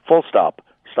simple, full stop,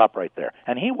 stop right there.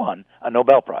 And he won a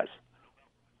Nobel Prize.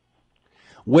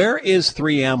 Where is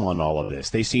 3M on all of this?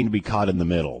 They seem to be caught in the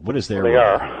middle. What is their role? They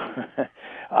are.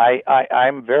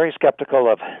 I'm very skeptical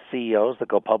of CEOs that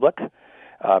go public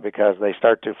because they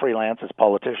start to freelance as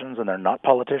politicians and they're not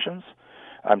politicians.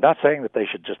 I'm not saying that they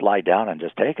should just lie down and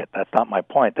just take it. That's not my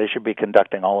point. They should be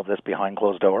conducting all of this behind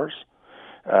closed doors,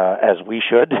 as we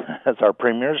should, as our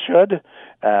premiers should.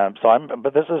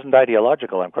 But this isn't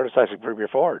ideological. I'm criticizing Premier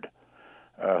Ford,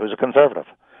 who's a conservative.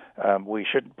 We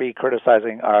should be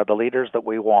criticizing the leaders that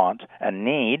we want and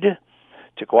need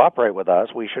to cooperate with us.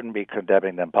 We shouldn't be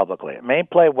condemning them publicly. It may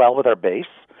play well with our base,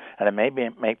 and it may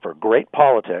make for great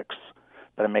politics,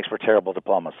 but it makes for terrible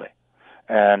diplomacy.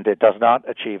 And it does not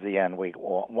achieve the end we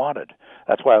wanted.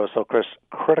 That's why I was so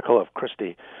critical of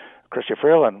Chrystia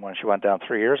Freeland when she went down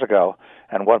 3 years ago,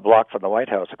 and one block from the White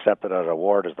House accepted an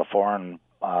award as the Foreign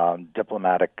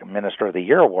Diplomatic Minister of the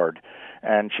Year award,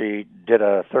 and she did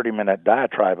a 30-minute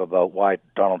diatribe about why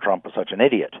Donald Trump is such an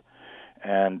idiot.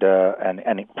 And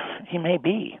he may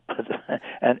be,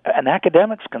 and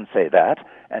academics can say that,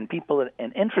 and people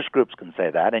in interest groups can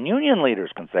say that, and union leaders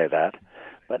can say that,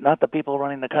 but not the people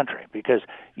running the country, because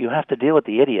you have to deal with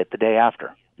the idiot the day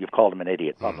after you've called him an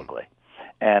idiot publicly,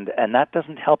 and that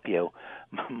doesn't help you.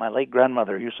 My late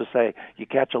grandmother used to say, you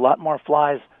catch a lot more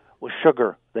flies with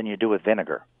sugar than you do with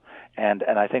vinegar. And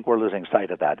I think we're losing sight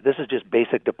of that. This is just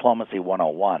basic diplomacy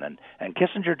 101. And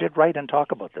Kissinger did write and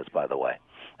talk about this, by the way.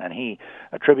 And he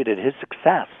attributed his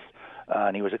success,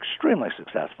 and he was extremely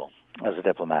successful as a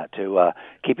diplomat, to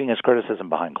keeping his criticism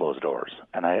behind closed doors.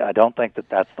 And I don't think that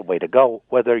that's the way to go,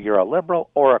 whether you're a liberal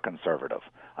or a conservative.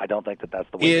 I don't think that that's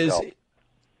the way to go.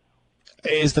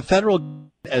 Is the federal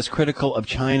as critical of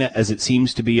China as it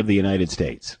seems to be of the United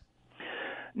States?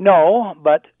 No,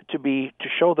 but to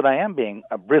show that I am being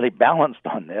really balanced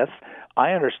on this,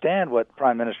 I understand what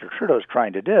Prime Minister Trudeau is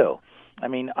trying to do. I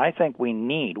mean, I think we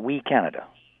Canada.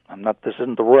 This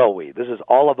isn't the royal we. This is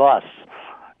all of us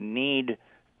need.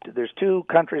 There's two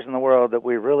countries in the world that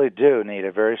we really do need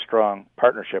a very strong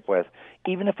partnership with,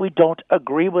 even if we don't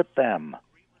agree with them.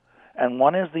 And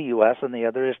one is the U.S. and the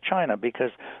other is China,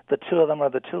 because the two of them are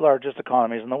the two largest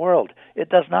economies in the world. It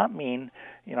does not mean,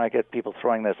 I get people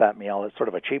throwing this at me, it's sort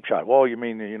of a cheap shot. Well, you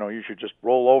mean, you should just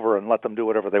roll over and let them do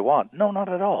whatever they want. No, not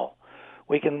at all.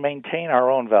 We can maintain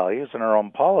our own values and our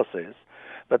own policies,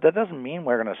 but that doesn't mean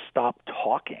we're going to stop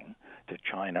talking to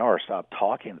China or stop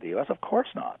talking to the U.S. Of course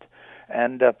not.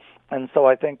 And so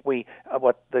I think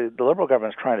what the Liberal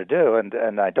government is trying to do,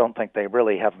 and I don't think they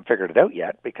really haven't figured it out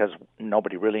yet, because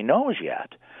nobody really knows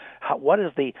yet, what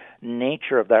is the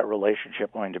nature of that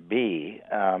relationship going to be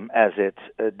as it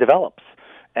develops.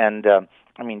 And,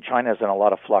 China is in a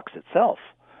lot of flux itself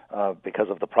because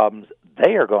of the problems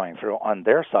they are going through on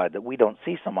their side that we don't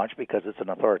see so much because it's an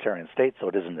authoritarian state, so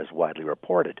it isn't as widely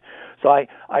reported. So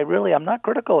I'm not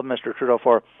critical of Mr. Trudeau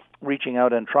for reaching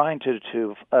out and trying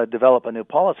to develop a new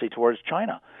policy towards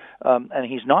China. And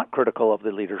he's not critical of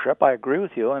the leadership. I agree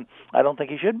with you, and I don't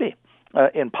think he should be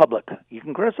in public. You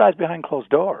can criticize behind closed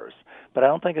doors, but I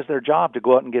don't think it's their job to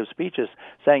go out and give speeches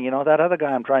saying, that other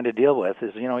guy I'm trying to deal with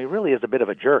is, he really is a bit of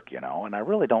a jerk, and I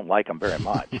really don't like him very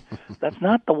much. That's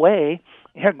not the way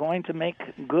you're going to make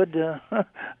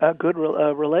a good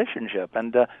relationship.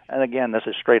 And again, this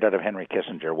is straight out of Henry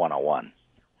Kissinger 101.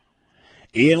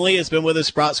 Ian Lee has been with us,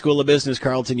 Sprott School of Business,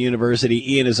 Carleton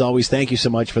University. Ian, as always, thank you so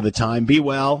much for the time. Be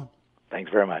well.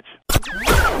 Thanks very much.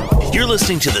 You're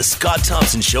listening to the Scott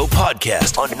Thompson Show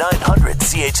podcast on 900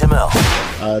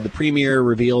 CHML. The Premier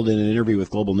revealed in an interview with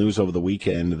Global News over the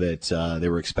weekend that they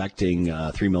were expecting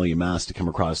 3 million masks to come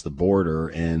across the border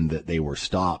and that they were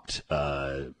stopped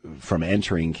from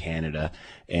entering Canada.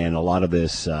 And a lot of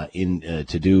this to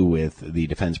do with the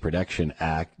Defense Production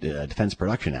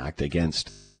Act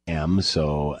against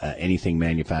so anything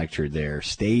manufactured there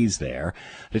stays there.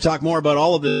 To talk more about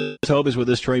all of this, Taube is with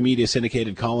us, Troy Media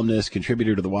syndicated columnist,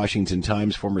 contributor to the Washington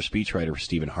Times, former speechwriter for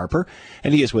Stephen Harper,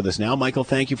 and he is with us now. Michael,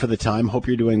 thank you for the time. Hope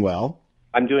you're doing well.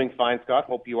 I'm doing fine, Scott.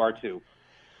 Hope you are too.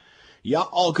 Yeah,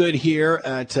 all good here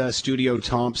at Studio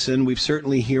Thompson. We've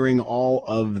certainly hearing all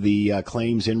of the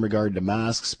claims in regard to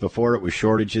masks. Before it was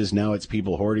shortages. Now it's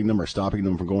people hoarding them or stopping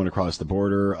them from going across the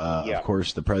border. Of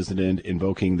course, the president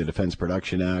invoking the Defense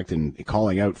Production Act and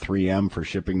calling out 3M for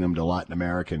shipping them to Latin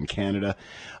America and Canada.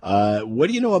 What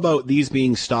do you know about these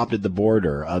being stopped at the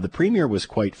border? The Premier was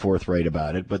quite forthright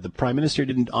about it, but the Prime Minister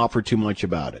didn't offer too much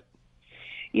about it.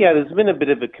 Yeah, there's been a bit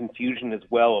of a confusion as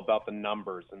well about the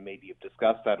numbers, and maybe you've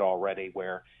discussed that already,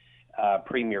 where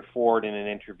Premier Ford in an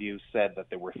interview said that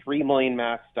there were 3 million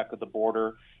masks stuck at the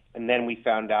border, and then we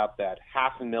found out that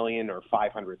 500,000 or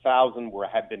 500,000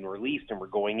 had been released and were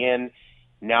going in.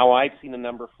 Now I've seen a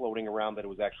number floating around that it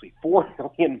was actually 4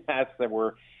 million masks that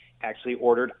were actually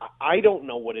ordered. I don't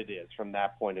know what it is from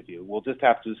that point of view. We'll just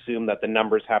have to assume that the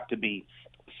numbers have to be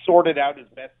sorted out as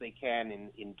best they can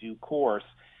in due course.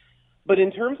 But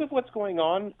in terms of what's going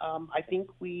on, I think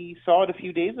we saw it a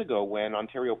few days ago when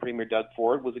Ontario Premier Doug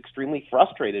Ford was extremely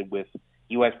frustrated with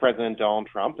U.S. President Donald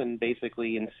Trump and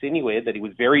basically insinuated that he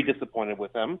was very disappointed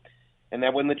with him and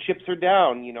that when the chips are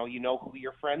down, you know who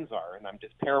your friends are. And I'm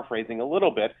just paraphrasing a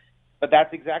little bit, but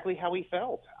that's exactly how he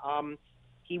felt.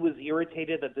 He was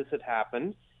irritated that this had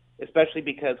happened, especially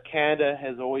because Canada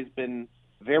has always been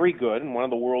very good and one of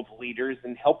the world's leaders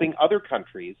in helping other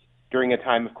countries during a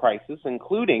time of crisis,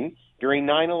 including during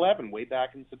 9/11, way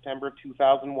back in September of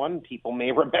 2001. People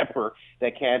may remember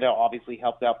that Canada obviously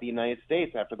helped out the United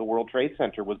States after the World Trade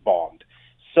Center was bombed.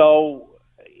 So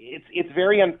it's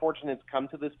very unfortunate it's come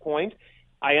to this point.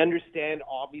 I understand,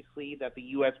 obviously, that the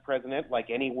U.S. president, like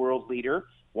any world leader,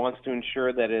 wants to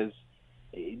ensure that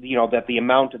that the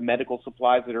amount of medical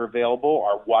supplies that are available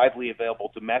are widely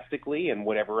available domestically and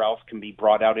whatever else can be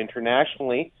brought out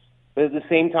internationally. But at the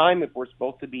same time, if we're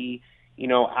supposed to be,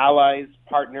 allies,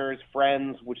 partners,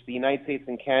 friends, which the United States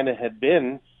and Canada have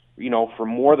been, for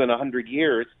more than 100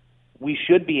 years, we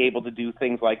should be able to do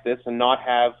things like this and not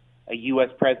have a U.S.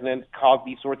 president cause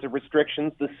these sorts of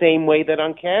restrictions the same way that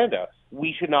on Canada.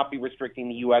 We should not be restricting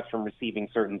the U.S. from receiving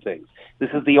certain things. This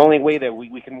is the only way that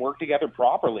we can work together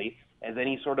properly as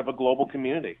any sort of a global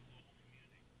community.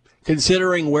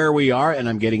 Considering where we are, and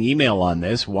I'm getting email on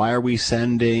this, why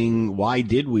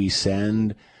did we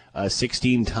send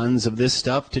 16 tons of this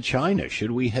stuff to China?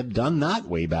 Should we have done that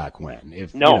way back when?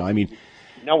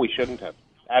 No, we shouldn't have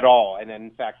at all. And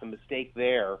in fact, the mistake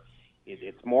there,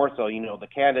 it's more so, the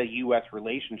Canada-U.S.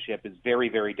 relationship is very,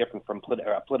 very different from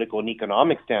a political and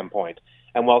economic standpoint.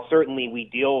 And while certainly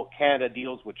Canada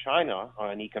deals with China on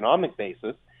an economic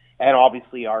basis, and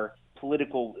obviously our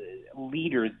political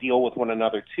leaders deal with one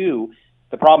another too.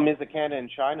 The problem is that Canada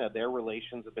and China, their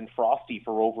relations have been frosty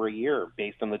for over a year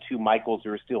based on the two Michaels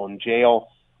who are still in jail.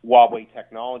 Huawei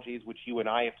Technologies, which you and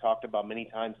I have talked about many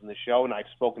times in the show and I've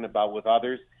spoken about with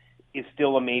others, is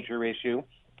still a major issue.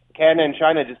 Canada and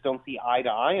China just don't see eye to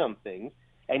eye on things.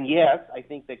 And yes, I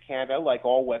think that Canada, like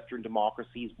all Western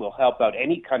democracies, will help out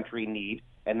any country in need,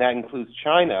 and that includes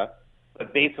China.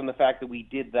 But based on the fact that we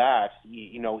did that,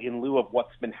 in lieu of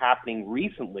what's been happening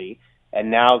recently,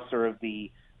 and now sort of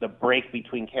the break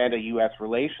between Canada-U.S.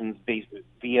 relations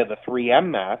via the 3M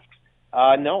masks,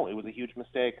 no, it was a huge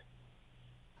mistake.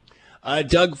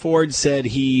 Doug Ford said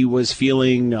he was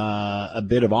feeling a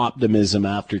bit of optimism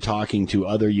after talking to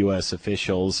other U.S.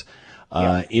 officials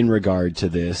in regard to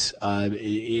this.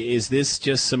 Is this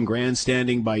just some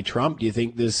grandstanding by Trump? Do you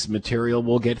think this material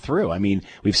will get through? I mean,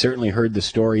 we've certainly heard the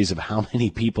stories of how many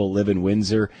people live in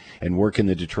Windsor and work in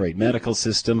the Detroit medical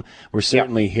system. We're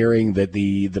certainly hearing that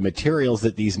the materials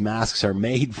that these masks are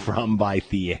made from by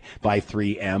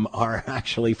 3M are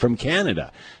actually from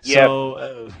Canada.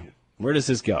 So where does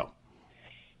this go?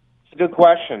 It's a good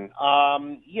question.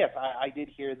 Yes, I did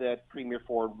hear that Premier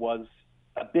Ford was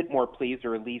a bit more pleased,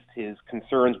 or at least his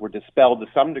concerns were dispelled to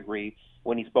some degree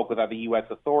when he spoke with other U.S.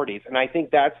 authorities. And I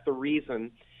think that's the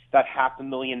reason that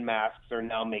 500,000 masks are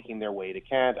now making their way to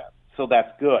Canada. So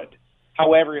that's good.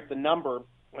 However, if the number,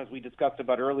 as we discussed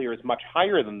about earlier, is much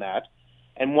higher than that,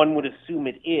 and one would assume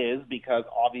it is because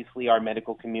obviously our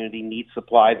medical community needs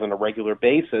supplies on a regular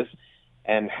basis,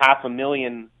 and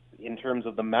 500,000 in terms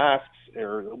of the masks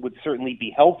would certainly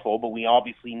be helpful, but we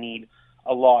obviously need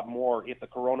a lot more if the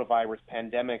coronavirus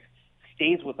pandemic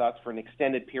stays with us for an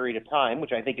extended period of time,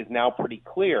 which I think is now pretty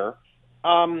clear.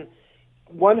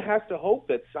 One has to hope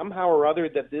that somehow or other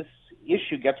that this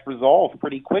issue gets resolved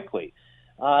pretty quickly.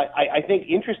 I think,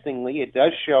 interestingly, it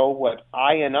does show what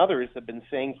I and others have been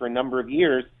saying for a number of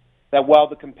years, that while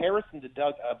the comparison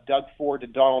of Doug Ford to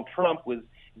Donald Trump was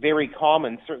very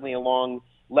common, certainly along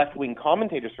left-wing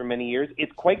commentators for many years,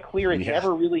 it's quite clear it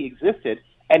never really existed.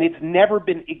 And it's never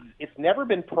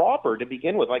been proper to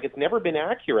begin with. Like, it's never been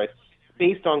accurate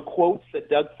based on quotes that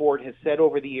Doug Ford has said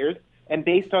over the years and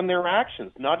based on their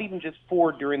actions, not even just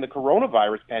Ford during the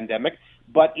coronavirus pandemic,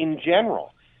 but in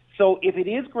general. So if it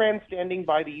is grandstanding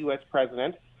by the U.S.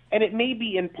 president, and it may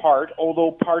be in part,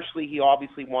 although partially he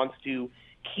obviously wants to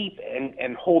keep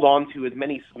and hold on to as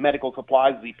many medical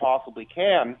supplies as he possibly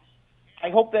can, I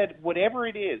hope that whatever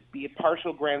it is, be it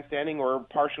partial grandstanding or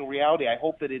partial reality, I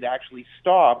hope that it actually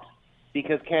stops,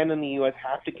 because Canada and the U.S.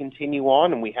 have to continue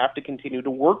on, and we have to continue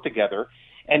to work together.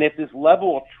 And if this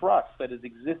level of trust that has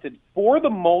existed for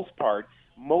the most part,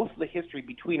 most of the history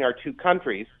between our two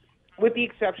countries, with the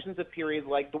exceptions of periods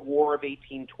like the War of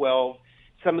 1812,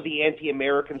 some of the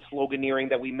anti-American sloganeering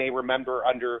that we may remember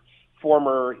under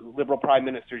former Liberal Prime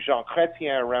Minister Jean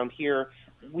Chrétien around here,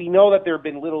 we know that there have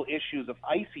been little issues of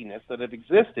iciness that have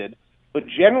existed, but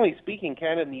generally speaking,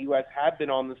 Canada and the U.S. have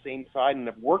been on the same side and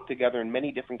have worked together in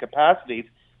many different capacities.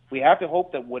 We have to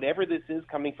hope that whatever this is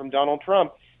coming from Donald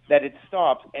Trump, that it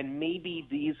stops, and maybe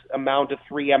these amount of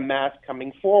 3M masks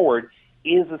coming forward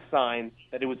is a sign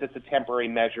that it was just a temporary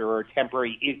measure, or a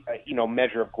temporary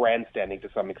measure of grandstanding to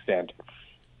some extent.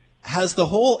 Has the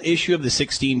whole issue of the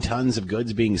 16 tons of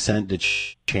goods being sent to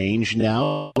change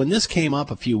now? When this came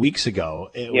up a few weeks ago,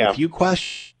 a few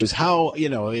questions was how,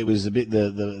 it was a bit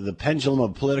the pendulum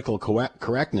of political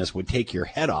correctness would take your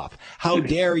head off. How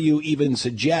dare you even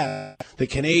suggest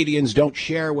that Canadians don't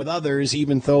share with others,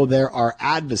 even though they're our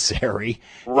adversary,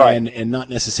 right, and not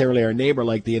necessarily our neighbor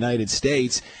like the United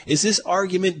States? Is this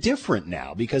argument different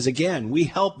now? Because again, we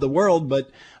help the world, but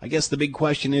I guess the big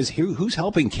question is who's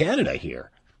helping Canada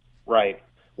here? Right.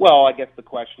 Well, I guess the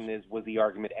question is, was the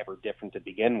argument ever different to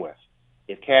begin with?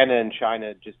 If Canada and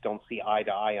China just don't see eye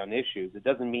to eye on issues, it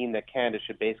doesn't mean that Canada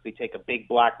should basically take a big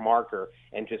black marker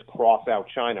and just cross out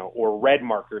China, or red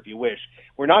marker if you wish.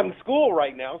 We're not in school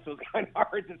right now, so it's kind of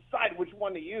hard to decide which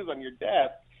one to use on your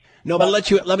desk. No, but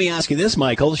let me ask you this,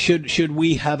 Michael. Should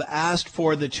we have asked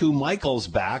for the 2 Michaels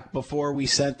back before we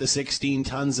sent the 16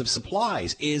 tons of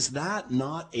supplies? Is that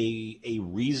not a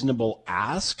reasonable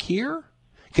ask here,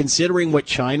 considering what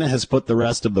China has put the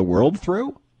rest of the world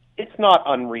through? It's not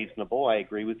unreasonable. I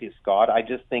agree with you, Scott. I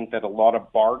just think that a lot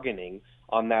of bargaining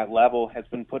on that level has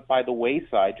been put by the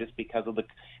wayside just because of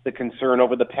the concern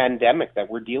over the pandemic that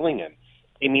we're dealing in.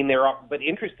 I mean, but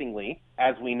interestingly,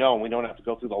 as we know, we don't have to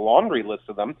go through the laundry list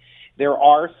of them, there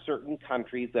are certain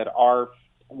countries that are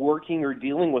working or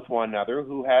dealing with one another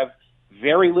who have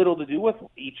very little to do with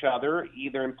each other,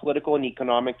 either in political and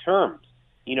economic terms.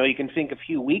 You can think a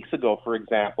few weeks ago, for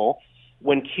example,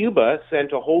 when Cuba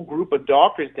sent a whole group of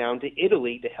doctors down to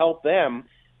Italy to help them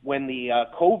when the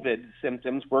COVID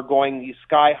symptoms were going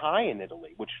sky high in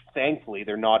Italy, which thankfully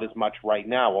they're not as much right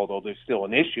now, although there's still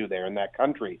an issue there in that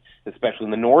country, especially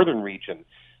in the northern region.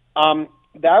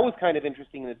 That was kind of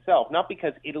interesting in itself, not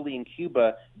because Italy and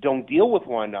Cuba don't deal with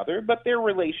one another, but their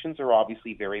relations are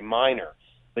obviously very minor.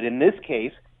 But in this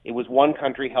case, it was one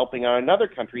country helping out another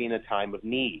country in a time of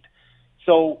need.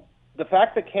 So the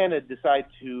fact that Canada decided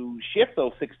to shift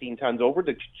those 16 tons over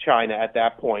to China at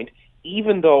that point,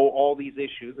 even though all these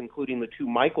issues, including the 2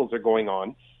 Michaels, are going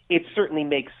on, it certainly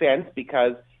makes sense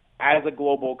because as a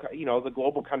global, as a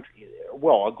global country,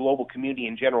 a global community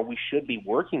in general, we should be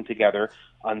working together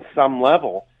on some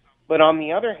level. But on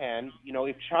the other hand,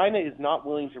 if China is not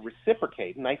willing to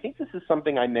reciprocate, and I think this is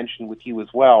something I mentioned with you as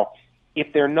well, if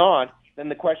they're not, then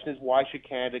the question is, why should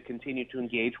Canada continue to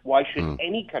engage? Why should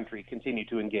any country continue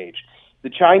to engage? The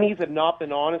Chinese have not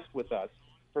been honest with us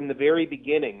from the very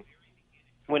beginning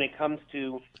when it comes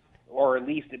to, or at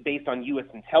least based on U.S.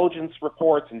 intelligence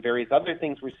reports and various other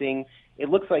things we're seeing, it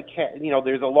looks like,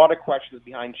 there's a lot of questions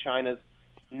behind China's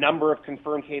number of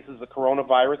confirmed cases of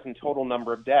coronavirus and total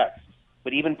number of deaths.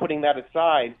 But even putting that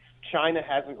aside, China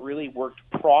hasn't really worked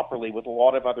properly with a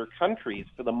lot of other countries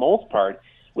for the most part,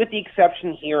 with the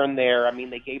exception here and there. I mean,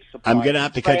 they gave support. I'm going to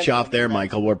have to cut you off there,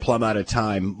 Michael. We're plumb out of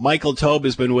time. Michael Taube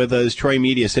has been with us, Troy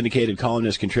Media syndicated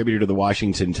columnist, contributor to the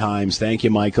Washington Times. Thank you,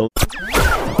 Michael.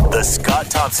 The Scott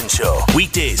Thompson Show,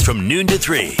 weekdays from noon to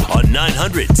 3 on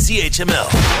 900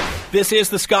 CHML. This is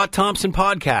the Scott Thompson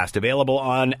Podcast, available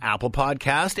on Apple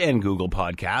Podcast and Google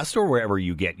Podcast, or wherever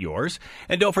you get yours.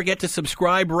 And don't forget to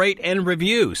subscribe, rate, and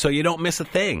review so you don't miss a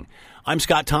thing. I'm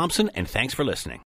Scott Thompson, and thanks for listening.